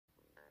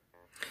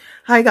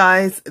Hi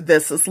guys,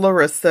 this is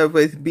Larrissa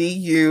with Be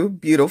You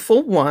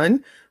Beautiful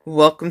One.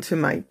 Welcome to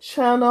my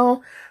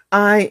channel.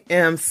 I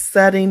am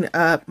setting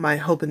up my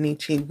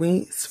Hobonichi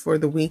weeks for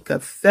the week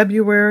of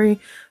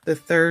February the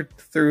 3rd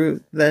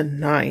through the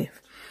 9th.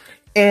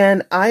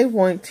 And I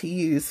want to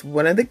use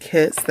one of the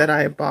kits that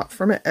I bought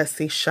from an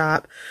Etsy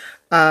shop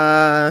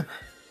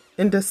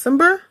in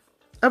December,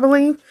 I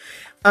believe.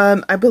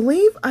 I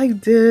believe I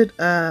did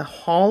a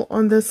haul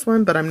on this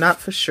one, but I'm not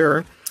for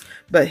sure.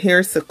 But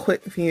here's a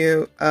quick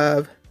view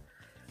of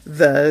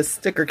the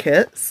sticker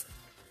kits.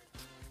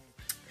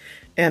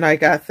 And I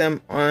got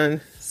them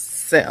on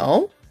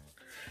sale.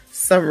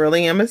 So I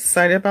really am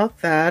excited about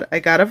that. I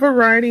got a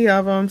variety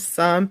of them.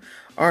 Some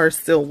are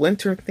still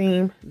winter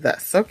themed.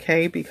 That's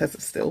okay because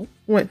it's still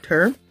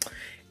winter.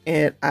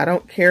 And I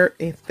don't care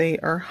if they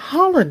are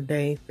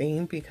holiday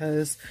themed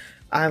because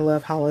I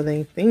love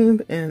holiday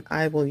themed and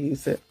I will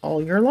use it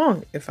all year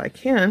long if I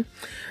can.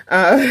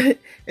 And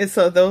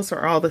so those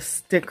are all the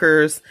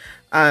stickers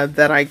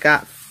that I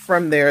got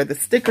from there. The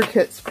sticker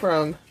kits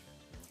from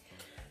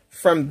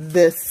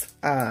this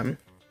Plan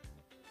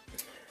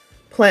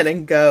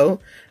and Go.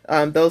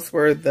 Those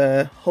were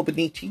the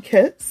Hobonichi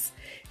kits.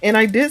 And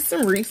I did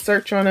some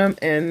research on them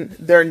and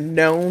they're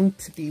known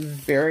to be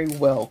very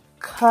well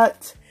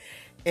cut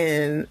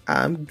and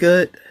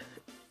good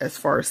as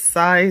far as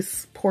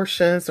size.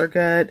 Portions are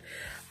good.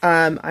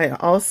 I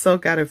also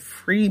got a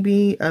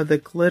freebie of the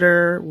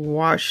glitter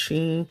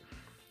washi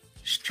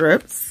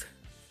strips.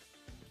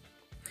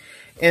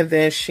 And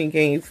then she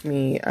gave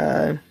me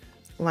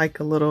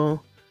like a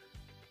little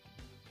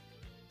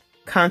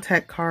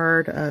contact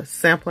card, a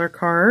sampler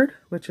card,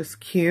 which is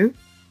cute.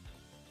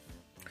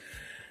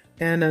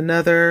 And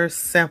another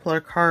sampler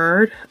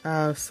card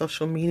of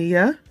social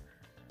media.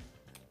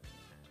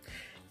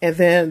 And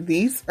then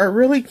these are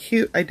really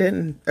cute. I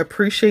didn't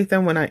appreciate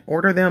them when I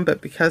ordered them, but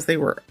because they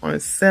were on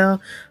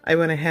sale, I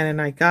went ahead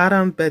and I got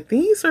them. But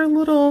these are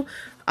little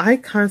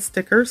icon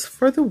stickers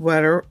for the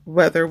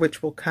weather,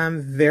 which will come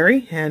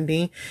very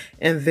handy.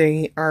 And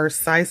they are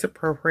size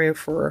appropriate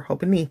for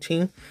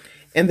Hobonichi.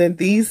 And then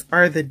these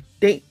are the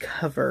date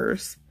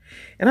covers.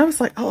 And I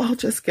was like, oh, I'll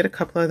just get a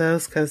couple of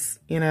those because,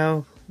 you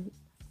know,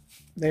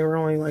 they were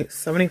only like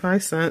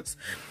 75 cents.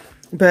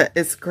 But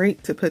it's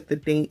great to put the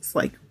dates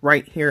like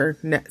right here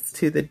next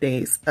to the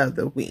days of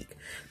the week.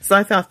 So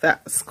I thought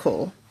that was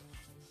cool.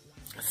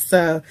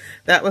 So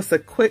that was a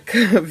quick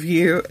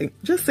view,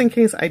 just in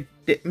case I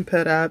didn't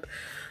put up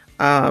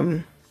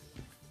a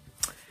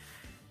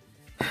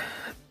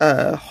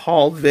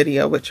haul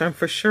video, which I'm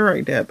for sure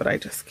I did, but I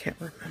just can't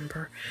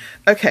remember.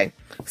 Okay,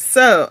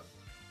 so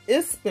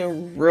it's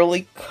been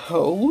really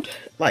cold,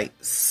 like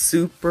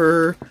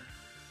super,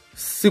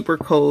 super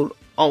cold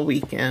all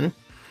weekend.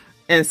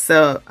 And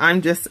so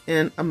I'm just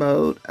in a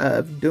mode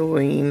of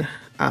doing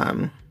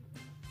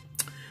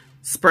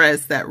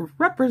spreads that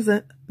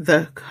represent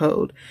the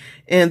code.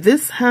 And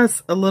this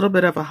has a little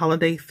bit of a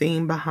holiday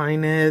theme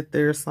behind it.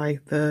 There's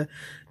like the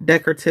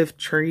decorative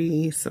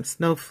trees, some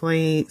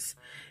snowflakes,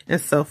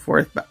 and so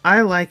forth. But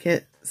I like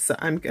it, so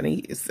I'm going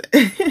to use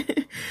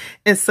it.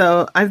 And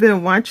so I've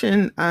been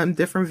watching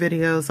different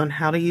videos on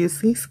how to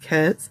use these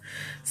kits.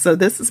 So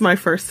this is my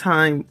first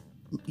time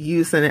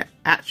using an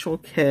actual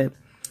kit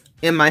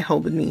in my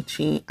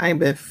Hobonichi. I've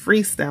been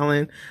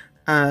freestyling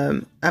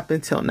up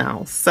until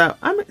now. So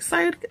I'm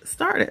excited to get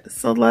started.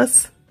 So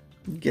let's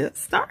get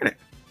started.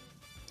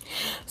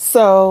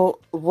 So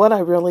what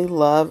I really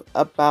love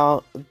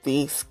about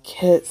these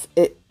kits,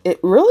 it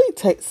really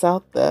takes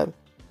out the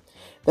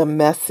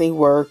messy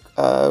work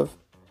of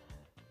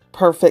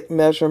perfect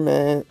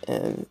measurement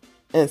and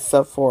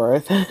so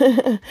forth.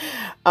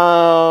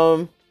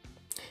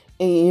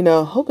 And, you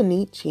know,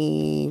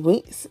 Hobonichi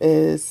weeks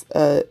is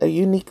a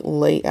unique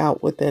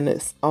layout within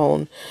its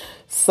own.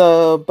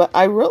 So, but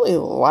I really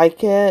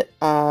like it.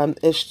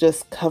 It's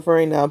just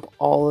covering up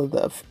all of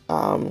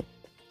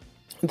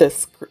the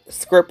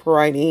script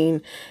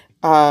writing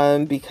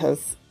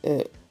because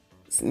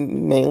it's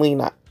mainly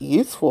not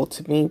useful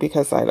to me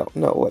because I don't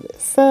know what it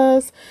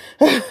says.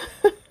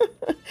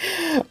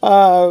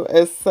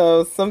 And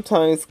so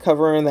sometimes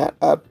covering that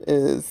up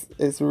is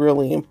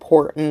really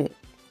important.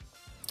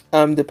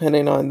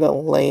 Depending on the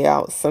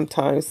layout,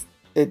 sometimes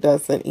it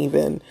doesn't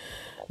even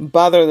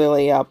bother the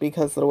layout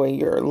because of the way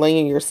you're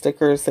laying your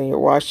stickers and you're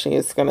washing,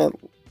 it's going to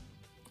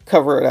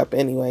cover it up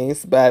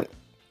anyways. But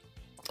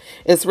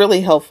it's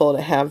really helpful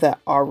to have that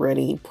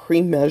already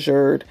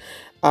pre-measured,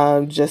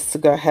 just to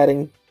go ahead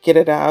and get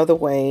it out of the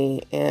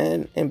way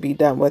and be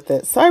done with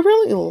it. So I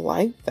really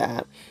like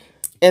that.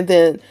 And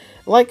then,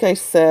 like I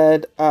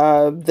said,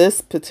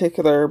 this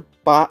particular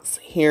box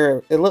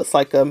here, it looks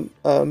like a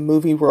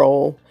movie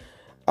roll.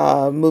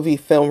 Movie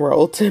film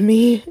roll to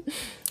me.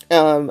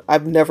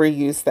 I've never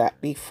used that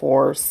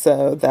before,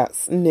 so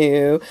that's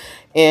new.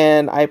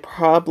 And I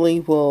probably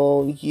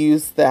will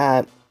use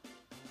that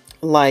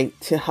like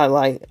to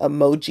highlight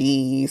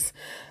emojis,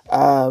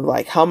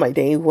 like how my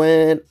day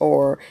went,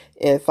 or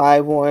if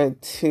I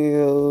want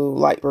to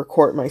like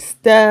record my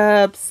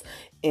steps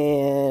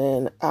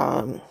and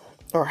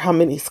or how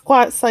many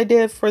squats I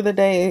did for the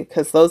day,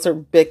 because those are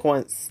big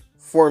ones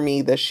for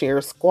me this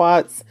year: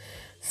 squats,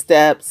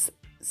 steps,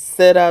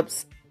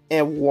 sit-ups,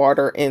 and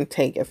water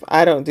intake. If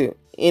I don't do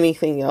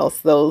anything else,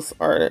 those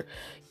are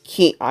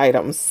key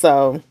items.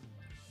 So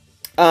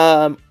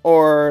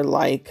or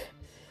like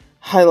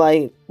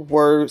highlight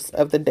words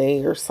of the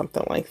day or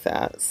something like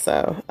that.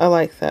 So I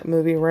like that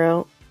movie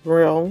real.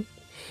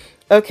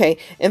 Okay,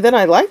 and then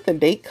I like the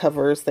date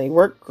covers. They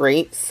work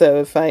great.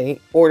 So if I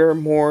order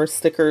more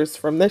stickers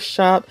from this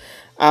shop,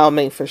 I'll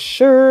make for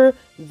sure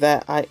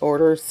that I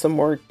order some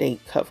more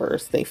date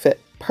covers. They fit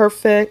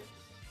perfect.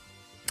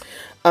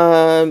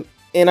 And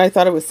I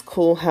thought it was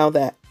cool how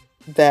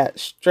that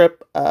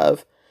strip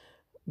of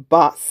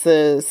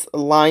boxes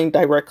line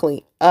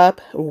directly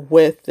up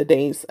with the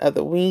days of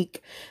the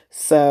week.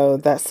 So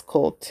that's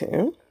cool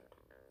too.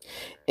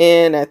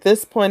 And at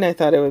this point, I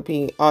thought it would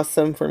be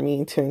awesome for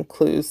me to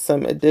include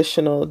some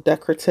additional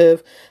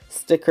decorative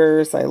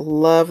stickers. I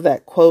love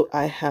that quote,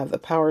 "I have the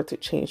power to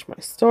change my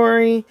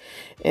story."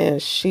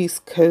 And she's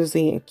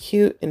cozy and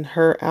cute in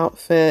her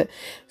outfit.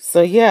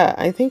 So yeah,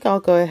 I think I'll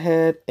go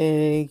ahead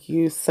and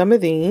use some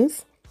of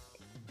these.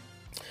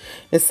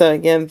 And so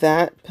again,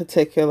 that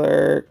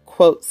particular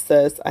quote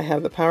says, "I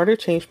have the power to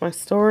change my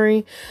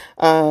story,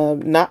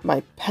 not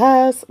my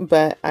past,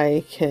 but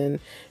I can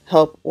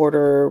help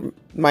order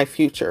my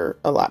future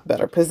a lot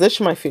better,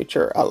 position my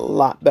future a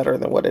lot better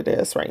than what it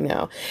is right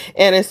now."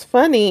 And it's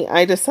funny,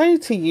 I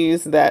decided to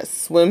use that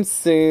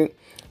swimsuit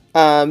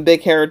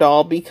big hair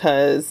doll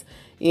because,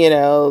 you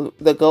know,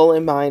 the goal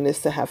in mind is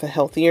to have a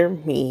healthier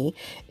me,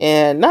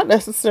 and not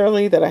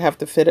necessarily that I have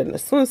to fit in a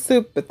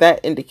swimsuit, but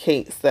that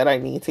indicates that I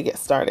need to get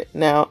started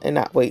now and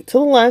not wait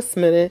till the last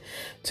minute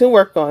to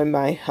work on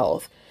my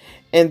health.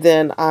 And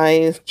then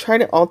I try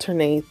to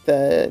alternate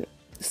the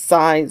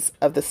sides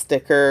of the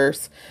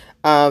stickers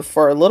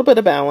for a little bit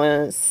of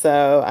balance.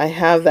 So I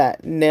have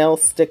that nail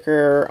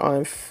sticker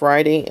on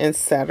Friday and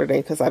Saturday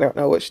because I don't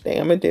know which day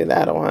I'm going to do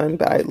that on,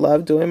 but I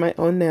love doing my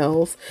own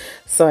nails.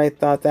 So I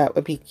thought that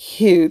would be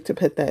cute to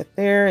put that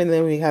there. And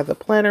then we have the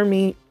planner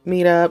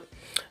meetup,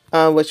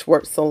 which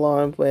works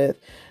along with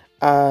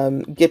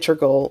Get Your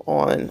Goal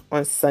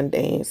on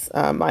Sundays,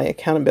 my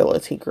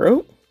accountability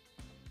group.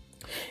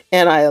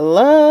 And I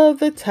love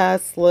the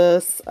task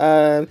list.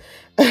 I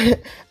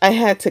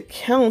had to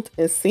count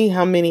and see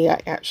how many I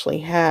actually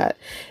had,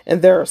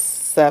 and there are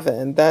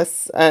 7.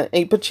 That's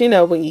but you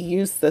know, when you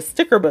use the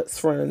sticker books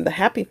from the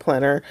Happy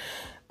Planner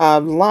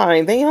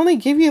line, they only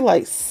give you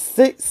like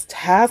 6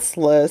 task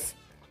lists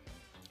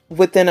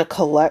within a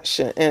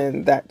collection,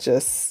 and that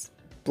just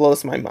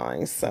blows my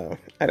mind. So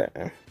I don't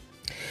know.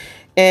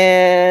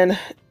 And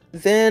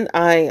then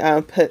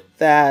I put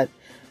that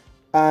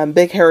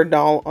big hair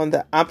doll on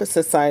the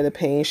opposite side of the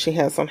page. She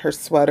has on her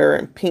sweater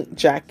and pink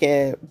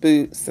jacket,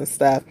 boots and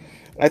stuff.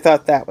 I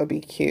thought that would be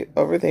cute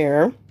over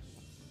there.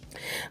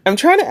 I'm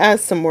trying to add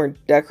some more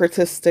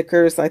decorative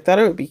stickers. I thought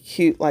it would be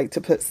cute, like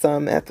to put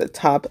some at the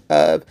top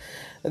of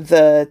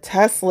the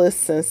task list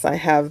since I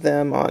have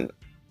them on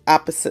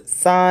opposite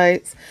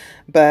sides,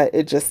 but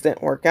it just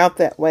didn't work out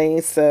that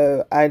way.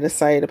 So I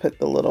decided to put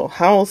the little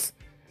house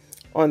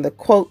on the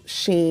quote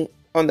sheet,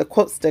 on the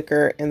quote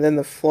sticker, and then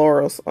the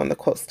florals on the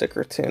quote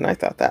sticker too. And I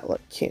thought that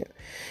looked cute.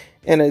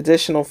 An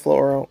additional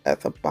floral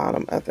at the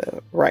bottom of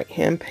the right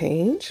hand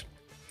page.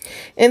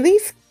 And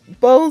these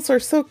bows are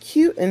so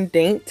cute and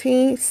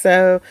dainty,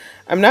 so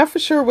I'm not for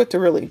sure what to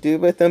really do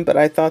with them, but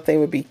I thought they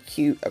would be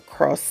cute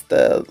across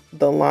the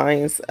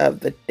lines of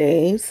the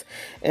days.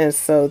 And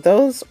so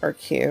those are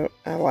cute.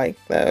 I like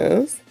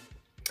those.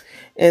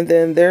 And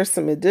then there's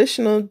some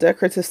additional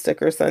decorative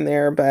stickers on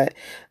there, but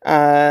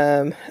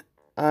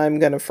I'm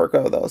going to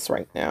forgo those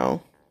right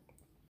now.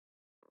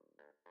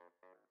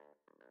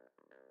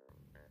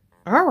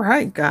 All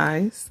right,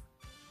 guys.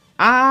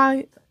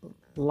 I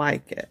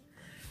like it.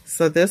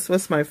 So this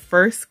was my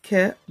first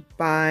kit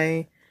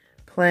by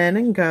Plan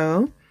and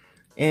Go.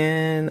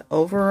 And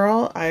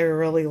overall, I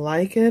really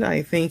like it.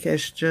 I think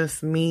it's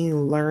just me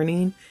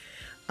learning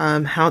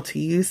how to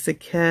use the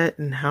kit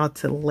and how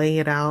to lay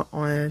it out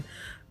on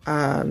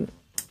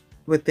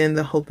within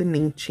the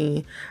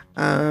Hobonichi.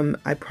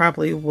 I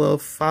probably will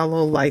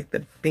follow like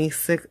the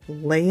basic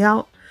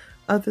layout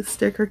of the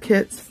sticker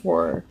kits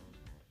for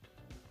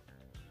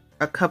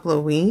a couple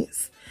of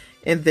weeks,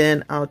 and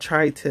then I'll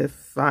try to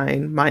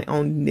find my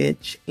own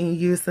niche in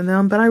using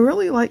them. But I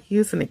really like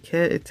using a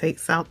kit. It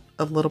takes out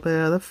a little bit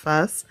of the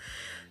fuss,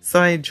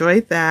 so I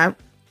enjoyed that.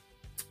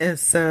 And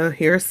so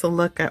here's a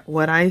look at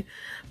what I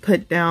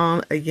put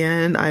down.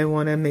 Again, I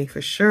want to make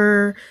for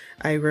sure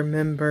I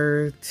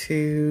remember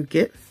to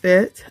get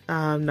fit,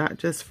 not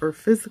just for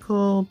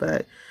physical,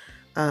 but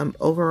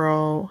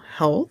overall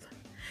health.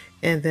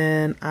 And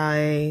then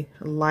I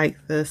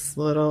like this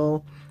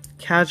little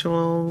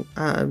casual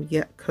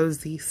yet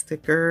cozy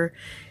sticker.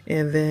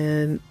 And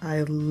then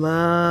I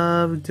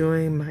love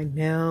doing my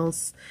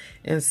nails,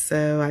 and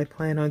so I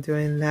plan on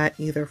doing that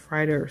either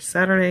Friday or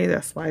Saturday.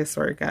 That's why I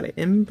sort of got it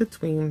in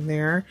between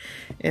there.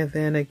 And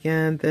then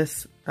again,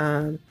 this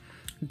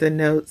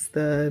denotes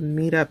the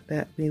meetup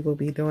that we will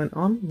be doing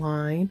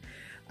online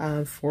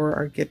for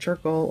our Get Your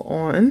Goal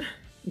On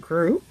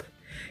group.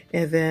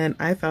 And then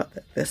I thought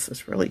that this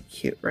was really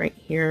cute right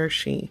here.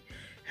 She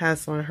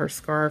has on her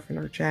scarf and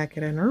her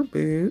jacket and her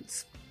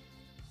boots.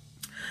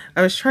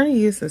 I was trying to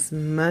use as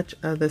much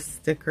of the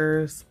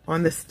stickers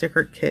on the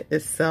sticker kit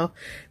itself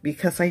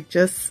because I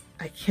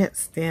can't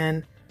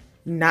stand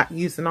not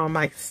using all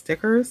my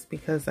stickers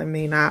because I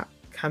may not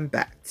come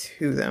back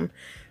to them.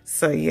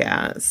 So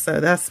yeah, so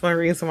that's one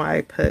reason why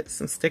I put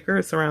some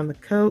stickers around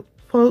the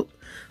quote,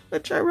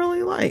 which I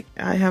really like.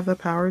 I have the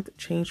power to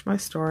change my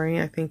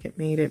story. I think it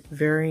made it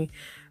very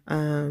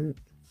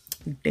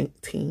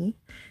dainty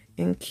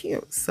and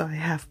cute. So I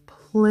have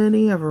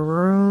plenty of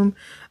room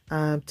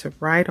to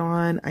write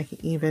on. I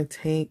can even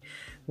take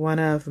one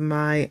of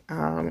my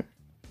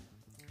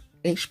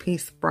HP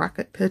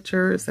sprocket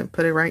pictures and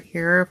put it right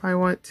here if I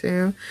want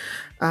to,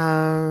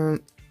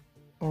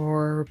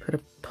 or put a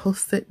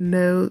post-it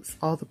notes,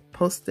 all the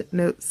post-it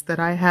notes that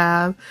I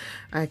have.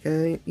 I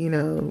could, you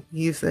know,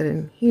 use it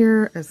in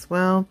here as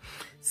well.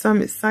 So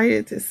I'm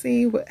excited to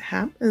see what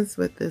happens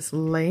with this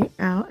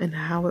layout and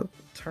how it will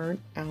turn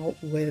out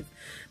with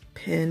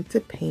pen to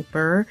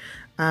paper.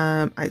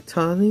 I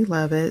totally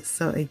love it.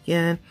 So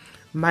again,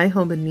 my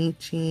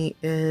Hobonichi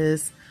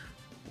is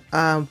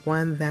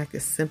one that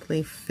could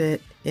simply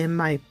fit in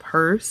my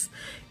purse.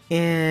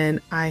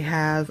 And I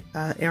have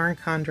Erin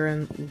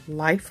Condren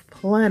Life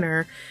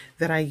Planner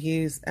that I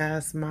use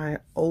as my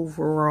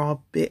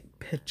overall big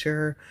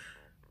picture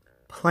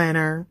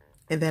planner.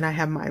 And then I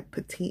have my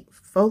Petite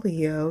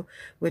Folio,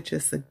 which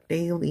is a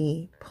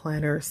daily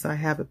planner. So I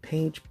have a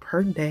page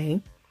per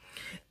day.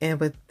 And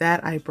with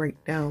that, I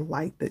break down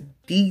like the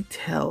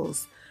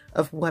details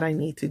of what I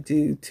need to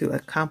do to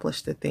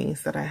accomplish the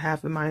things that I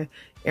have in my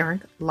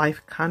Erin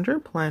Life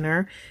Condren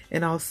Planner.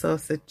 And also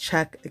to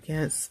check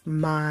against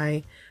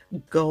my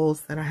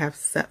goals that I have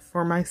set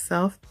for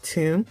myself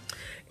too.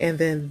 And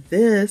then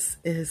this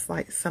is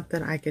like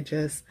something I could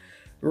just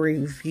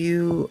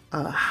review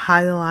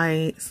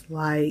highlights,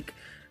 like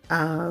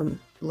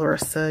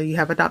Larrissa, you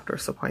have a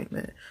doctor's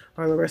appointment,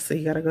 or Larrissa,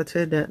 you got to go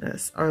to a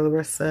dentist, or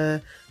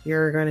Larrissa,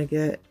 you're going to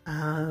get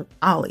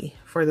Ollie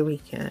for the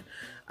weekend,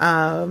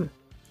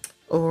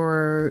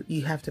 or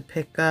you have to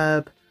pick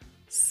up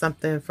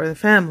something for the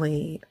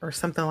family or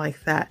something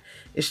like that.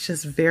 It's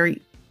just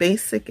very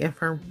basic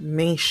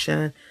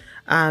information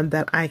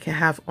that I can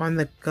have on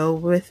the go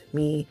with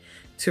me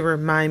to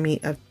remind me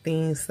of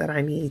things that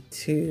I need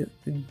to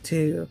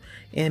do.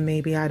 And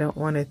maybe I don't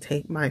want to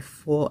take my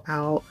full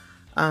out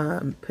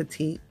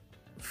Petite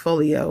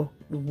Folio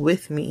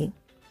with me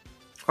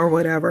or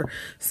whatever.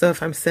 So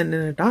if I'm sitting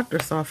in a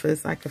doctor's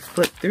office, I can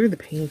flip through the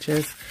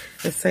pages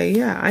and say,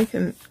 yeah, I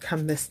can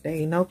come this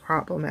day, no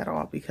problem at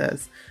all,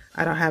 because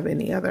I don't have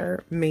any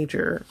other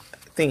major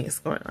things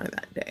going on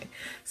that day.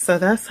 So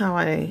that's how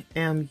I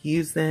am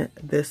using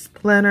this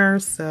planner.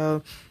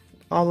 So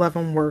all of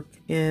them work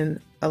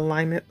in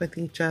alignment with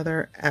each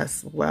other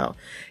as well.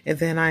 And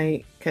then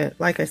I could,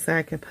 like I said,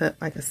 I could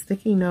put like a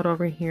sticky note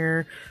over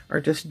here or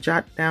just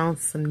jot down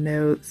some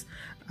notes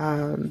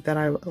that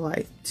I would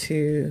like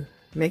to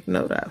make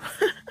note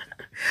of.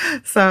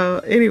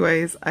 So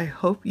anyways, I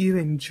hope you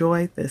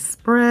enjoyed this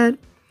spread.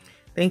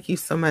 Thank you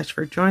so much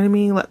for joining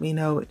me. Let me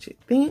know what you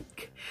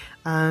think.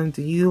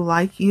 Do you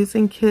like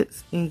using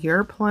kits in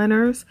your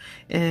planners?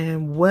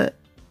 And what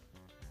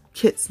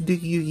kits do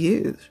you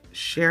use?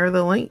 Share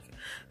the link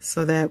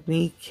so that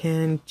we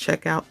can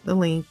check out the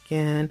link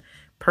and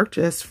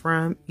purchase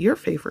from your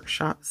favorite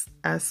shops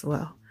as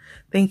well.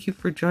 Thank you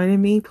for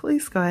joining me.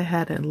 Please go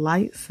ahead and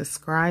like,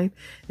 subscribe,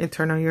 and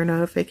turn on your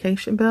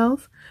notification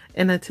bells.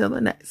 And until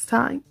the next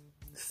time,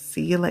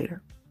 see you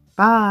later.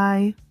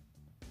 Bye.